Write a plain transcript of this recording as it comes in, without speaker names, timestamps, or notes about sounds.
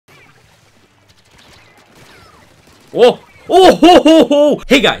Oh! Oh ho ho ho!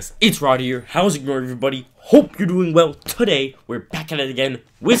 Hey guys, it's Rod here. How's it going, everybody? Hope you're doing well. Today, we're back at it again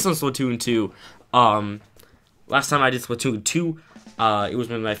with some Splatoon 2. Last time I did Splatoon 2, it was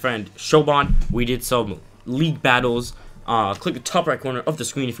with my friend Shoban. We did some league battles. Click the top right corner of the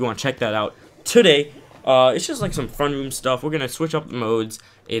screen if you want to check that out. Today, it's just like some fun room stuff. We're gonna switch up the modes.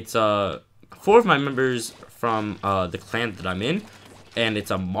 It's 4 of my members from the clan that I'm in. And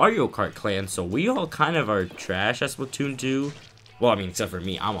it's a Mario Kart clan, so we all kind of are trash at Splatoon 2. Well, I mean, except for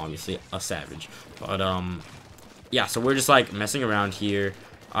me, I'm obviously a savage. But, yeah, so we're just, like, messing around here.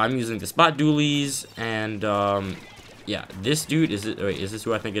 I'm using the spot dualies, and, yeah, this dude, is this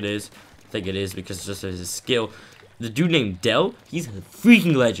who I think it is? I think it is, because just his skill. The dude named Dell, he's a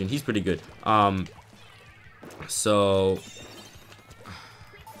freaking legend. He's pretty good. So,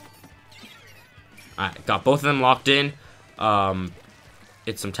 I got both of them locked in.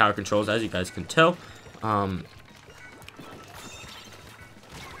 It's some tower controls, as you guys can tell.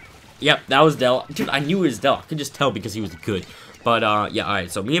 Yep, that was Dell. Dude, I knew it was Dell. I could just tell because he was good. But, yeah, alright.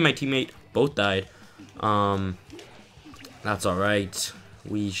 So, me and my teammate both died. That's alright.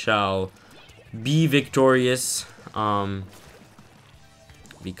 We shall be victorious.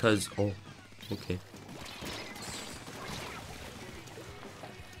 Because, oh, okay.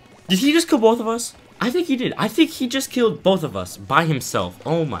 Did he just kill both of us? I think he did. I think he just killed both of us by himself.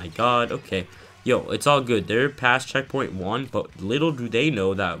 Oh my god. Okay. Yo, it's all good. They're past checkpoint 1, but little do they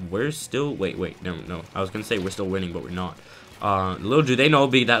know that we're still... Wait. No. I was going to say we're still winning, but we're not. Little do they know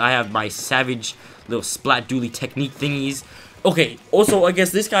that I have my savage little splat dually technique thingies. Okay, also, I guess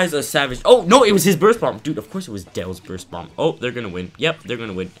this guy's a savage... Oh, no, it was his burst bomb. Dude, of course it was Dell's burst bomb. Oh, they're going to win. Yep, they're going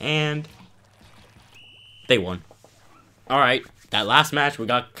to win. And they won. Alright. That last match, we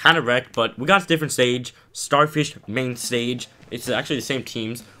got kind of wrecked, but we got a different stage. Starfish main stage. It's actually the same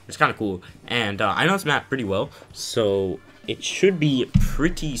teams, which is kind of cool. And I know this map pretty well, so it should be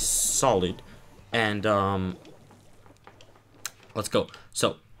pretty solid. And let's go.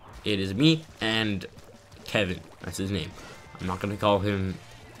 So, it is me and Kevin. That's his name. I'm not going to call him...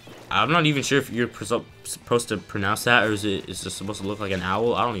 I'm not even sure if you're supposed to pronounce that, or is it just supposed to look like an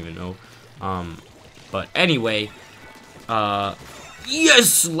owl? I don't even know. But anyway...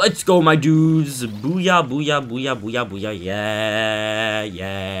 yes, let's go, my dudes. Booyah, booyah, booyah, booyah, booyah.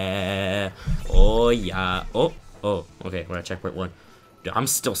 Yeah. Oh, yeah. Oh, okay, we're at checkpoint 1. Dude, I'm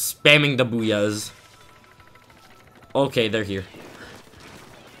still spamming the booyahs. Okay, they're here.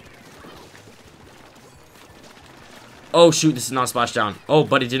 Oh, shoot, this is not splashdown. Oh,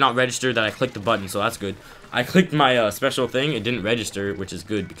 but it did not register that I clicked the button, so that's good. I clicked my, special thing. It didn't register, which is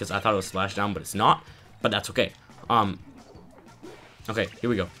good, because I thought it was splashdown, but it's not. But that's okay. Okay, here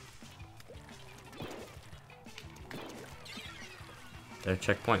we go. They're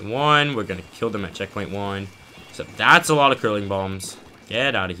checkpoint 1. We're gonna kill them at checkpoint 1. So that's a lot of curling bombs.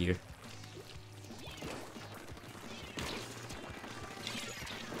 Get out of here.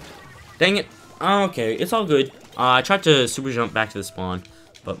 Dang it. Okay, it's all good. I tried to super jump back to the spawn,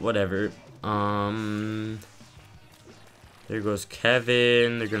 but whatever. There goes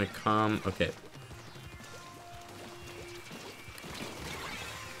Kevin. They're gonna come. Okay.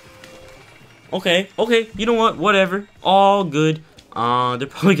 Okay, you know what, whatever, all good. They're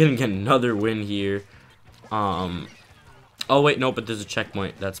probably gonna get another win here. Oh wait, no, but there's a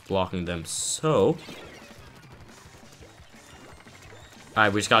checkpoint that's blocking them, so.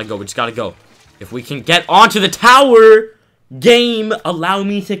 Alright, we just gotta go. If we can get onto the tower, game, allow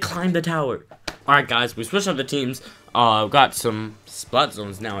me to climb the tower. Alright guys, we switched up the teams. We've got some splat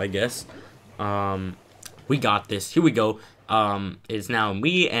zones now, I guess. We got this, here we go. It's now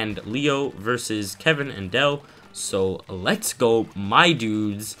me and Leo versus Kevin and Dell. So let's go, my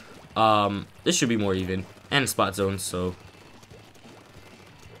dudes. This should be more even. And spot zone, so.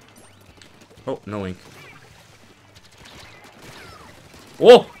 Oh, no ink.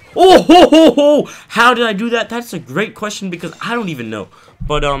 Whoa! Oh, ho, ho, ho! How did I do that? That's a great question because I don't even know.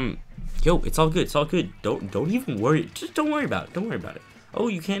 But yo, it's all good. It's all good. Don't even worry. Just don't worry about it. Don't worry about it. Oh,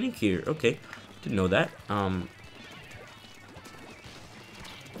 you can't ink here. Okay, didn't know that.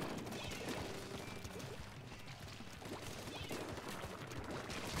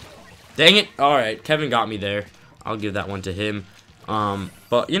 Dang it. Alright, Kevin got me there. I'll give that one to him.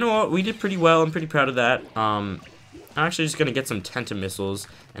 But you know what? We did pretty well. I'm pretty proud of that. I'm actually just going to get some Tenta missiles.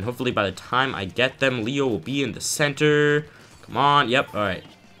 And hopefully by the time I get them, Leo will be in the center. Come on. Yep. Alright.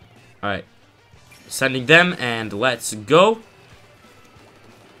 Alright. Sending them and let's go.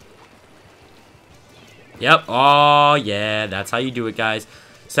 Yep. Oh, yeah. That's how you do it, guys.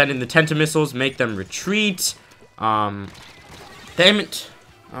 Send in the Tenta missiles. Make them retreat. Damn it.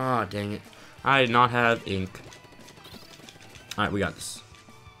 Ah, dang it. I did not have ink. Alright, we got this.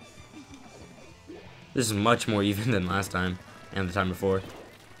 This is much more even than last time and the time before.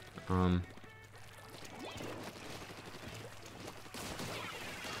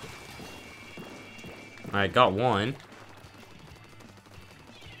 Alright, got one.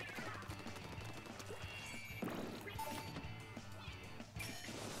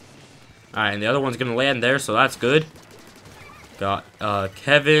 Alright, and the other one's gonna land there, so that's good. Got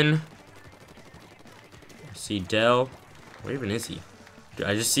Kevin. See Dell. Where even is he? Dude,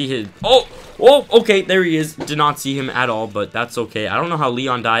 I just see his. Oh! Oh! Okay, there he is. Did not see him at all, but that's okay. I don't know how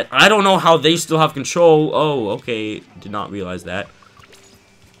Leon died. I don't know how they still have control. Oh, okay. Did not realize that.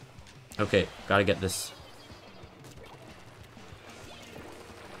 Okay, gotta get this.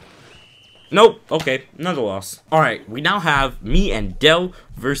 Nope. Okay, another loss. Alright, we now have me and Dell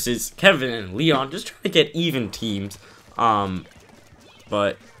versus Kevin and Leon. Just trying to get even teams.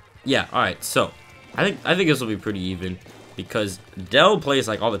 But yeah, alright, so I think this will be pretty even because Dell plays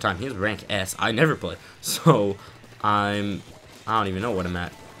like all the time. He has rank S. I never play. So I don't even know what I'm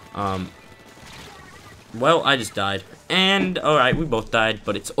at. Well, I just died. And alright, we both died,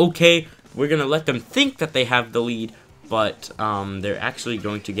 but it's okay. We're gonna let them think that they have the lead. But they're actually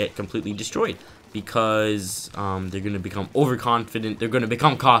going to get completely destroyed because they're going to become overconfident, they're going to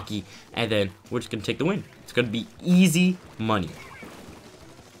become cocky, and then we're just going to take the win. It's going to be easy money.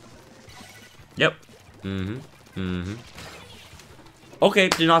 Yep. Okay,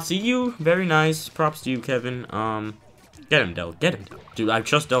 did not see you. Very nice. Props to you, Kevin. Get him, Dell. Get him, Dell. Dude, I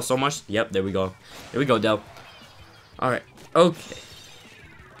trust Dell so much. Yep, there we go. There we go, Dell. Alright. Okay.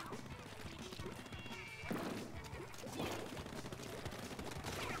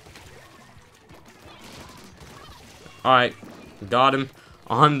 Alright, got him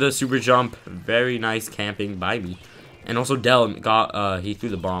on the super jump. Very nice camping by me. And also Dell got, he threw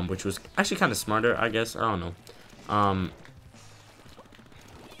the bomb, which was actually kind of smarter, I guess. I don't know.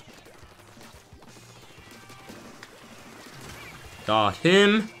 Got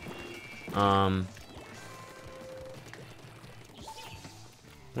him.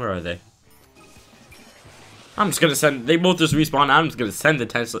 Where are they? I'm just gonna send, they both just respawn. I'm just gonna send the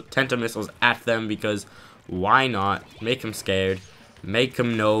Tenta missiles at them because why not? Make them scared. Make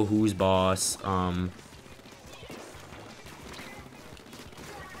them know who's boss.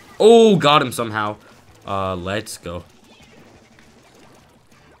 Oh, got him somehow. Let's go.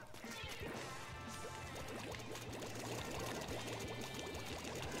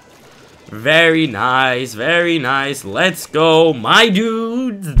 Very nice, very nice. Let's go, my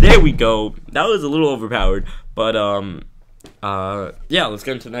dudes. There we go. That was a little overpowered, but yeah, let's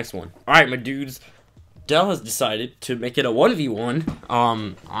get into the next one. All right, my dudes. Dell has decided to make it a 1v1.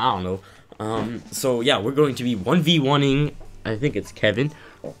 I don't know. So yeah, we're going to be 1v1ing. I think it's Kevin.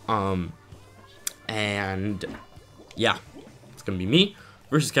 And yeah, it's gonna be me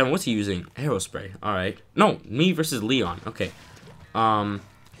versus Kevin. What's he using? Aerospray. All right. No, me versus Leon. Okay.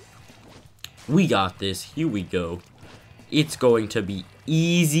 We got this. Here we go. It's going to be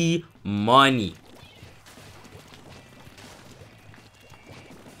easy money.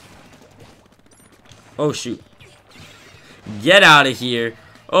 Oh, shoot. Get out of here.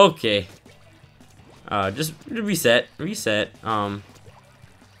 Okay. Just reset. Reset. I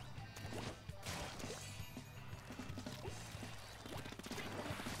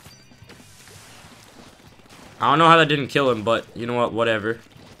don't know how that didn't kill him, but you know what? Whatever.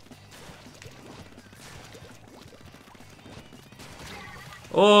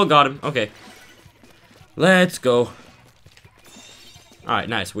 Oh, got him. Okay. Let's go. Alright,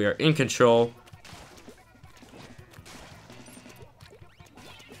 nice. We are in control.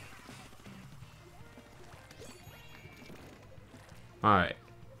 Alright.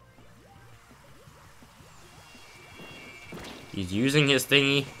 He's using his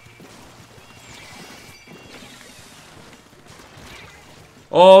thingy.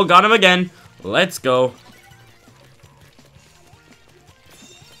 Oh, got him again. Let's go.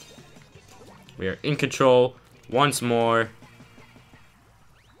 We are in control once more.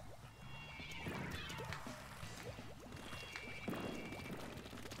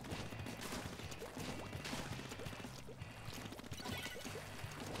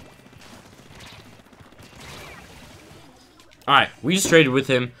 Alright, we just traded with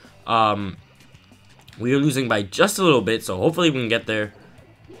him. We are losing by just a little bit, so hopefully we can get there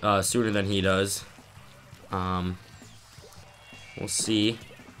sooner than he does. We'll see.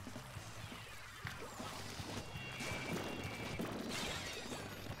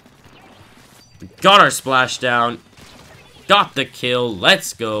 We got our splashdown. Got the kill.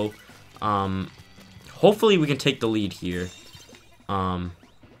 Let's go. Hopefully we can take the lead here.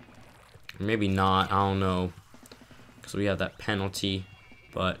 Maybe not. I don't know. because we have that penalty,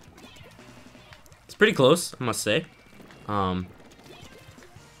 but it's pretty close, I must say.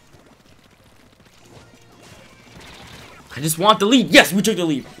 I just want the lead. Yes, we took the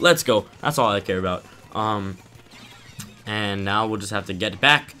lead. Let's go. That's all I care about. And now we'll just have to get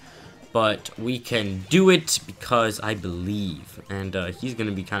back, but we can do it because I believe. And he's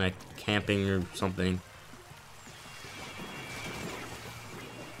gonna be kind of camping or something.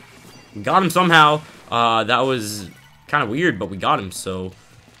 Got him somehow. That was kind of weird, but we got him. So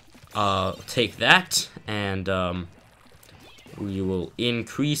take that, and we will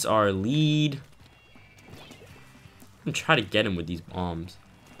increase our lead. I'm gonna try to get him with these bombs.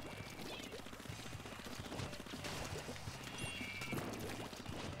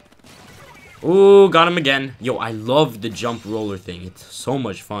 Oh, got him again. Yo, I love the jump roller thing. It's so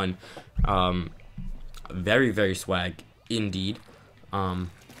much fun. Very, very swag indeed.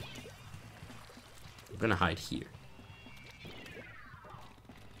 I'm gonna hide here.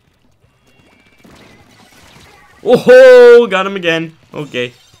 Oh, got him again.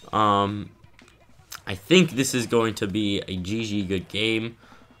 Okay. I think this is going to be a GG good game.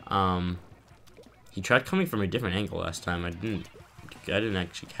 He tried coming from a different angle last time. I didn't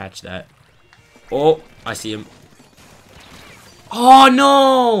actually catch that. Oh, I see him. Oh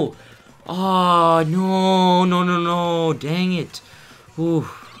no! Oh no, no, no, no! Dang it! Ooh,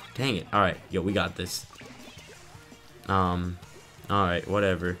 dang it! All right, yo, we got this. All right,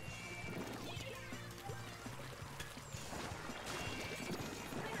 whatever.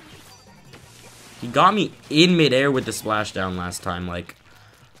 He got me in midair with the splashdown last time. Like,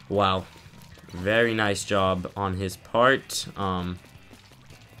 wow, very nice job on his part.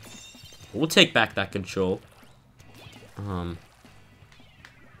 We'll take back that control. Where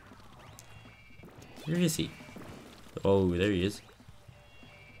is he? Oh, there he is.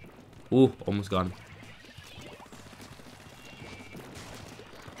 Ooh, almost got him.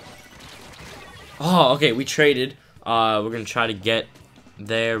 Oh, okay, we traded. We're gonna try to get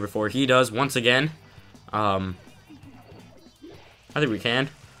there before he does once again. I think we can.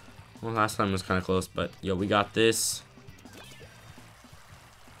 Well, last time was kind of close, but yo, we got this.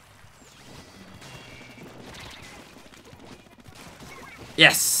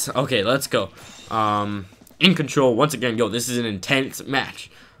 Yes. Okay, let's go. In control once again. Yo, this is an intense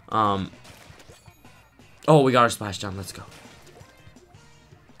match. Oh, we got our splashdown. Let's go.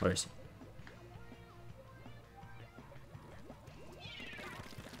 Where is he?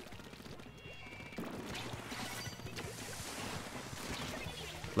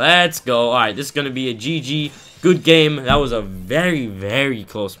 Let's go. Alright, this is going to be a GG. Good game. That was a very, very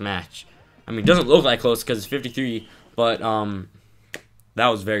close match. I mean, it doesn't look like close because it's 53, but that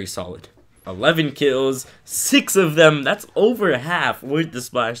was very solid. 11 kills, 6 of them. That's over half with the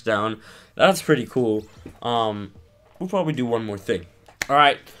splashdown. That's pretty cool. We'll probably do one more thing.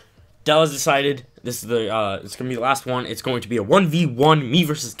 Alright, Dallas decided. This is it's going to be the last one. It's going to be a 1v1, me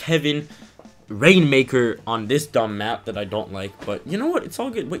versus Kevin. Rainmaker on this dumb map that I don't like, but you know what? It's all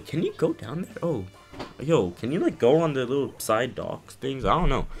good. Wait, can you go down there? Oh, yo, can you like go on the little side docks things? I don't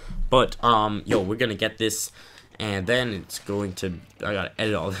know, but yo, we're gonna get this, and then it's going to. I gotta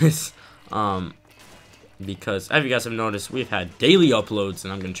edit all this, because as you guys have noticed, we've had daily uploads,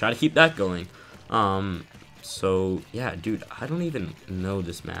 and I'm gonna try to keep that going. So yeah, dude, I don't even know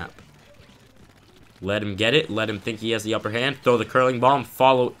this map. Let him get it. Let him think he has the upper hand. Throw the curling bomb.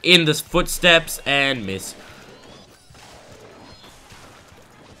 Follow in the footsteps and miss.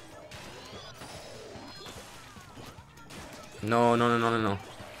 No, no, no, no, no, no.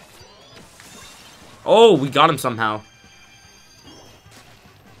 Oh, we got him somehow.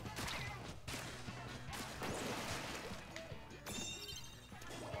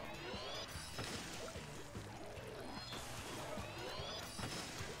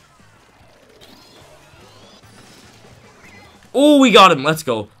 Oh, we got him. Let's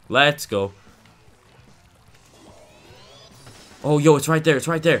go. Let's go. Oh, yo, it's right there. It's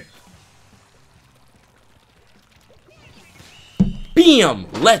right there. Bam!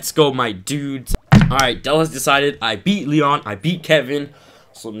 Let's go, my dudes. Alright, Del has decided I beat Leon. I beat Kevin.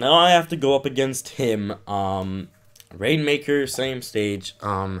 So now I have to go up against him. Rainmaker, same stage.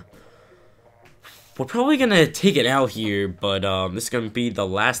 We're probably gonna take it out here, but this is gonna be the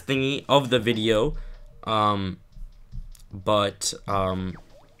last thingy of the video.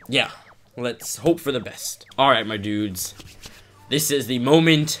 Yeah, let's hope for the best. Alright, my dudes. This is the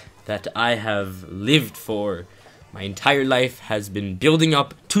moment that I have lived for. My entire life has been building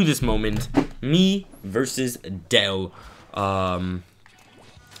up to this moment. Me versus Del.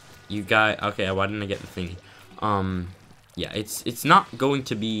 You guys, okay, why didn't I get the thingy? Yeah, it's not going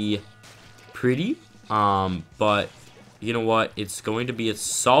to be pretty, but you know what? It's going to be a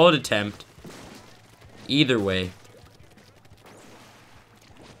solid attempt. Either way.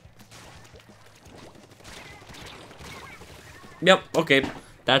 Yep, okay.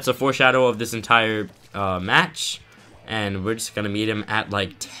 That's a foreshadow of this entire match. And we're just going to meet him at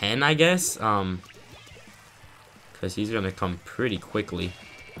like 10, I guess. Because he's going to come pretty quickly.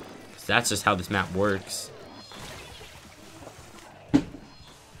 That's just how this map works.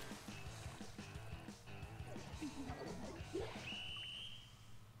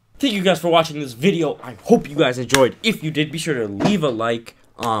 Thank you guys for watching this video. I hope you guys enjoyed. If you did, be sure to leave a like.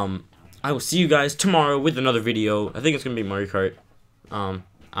 I will see you guys tomorrow with another video. I think it's going to be Mario Kart. I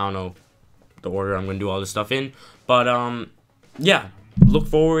don't know the order I'm going to do all this stuff in. But, yeah. Look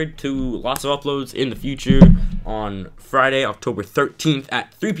forward to lots of uploads in the future on Friday, October 13th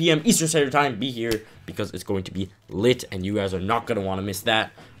at 3 p.m. Eastern Standard Time. Be here because it's going to be lit and you guys are not going to want to miss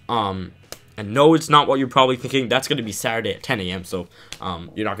that. And no, it's not what you're probably thinking. That's going to be Saturday at 10 a.m. So,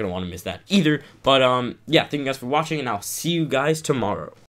 you're not going to want to miss that either. But, yeah, thank you guys for watching and I'll see you guys tomorrow.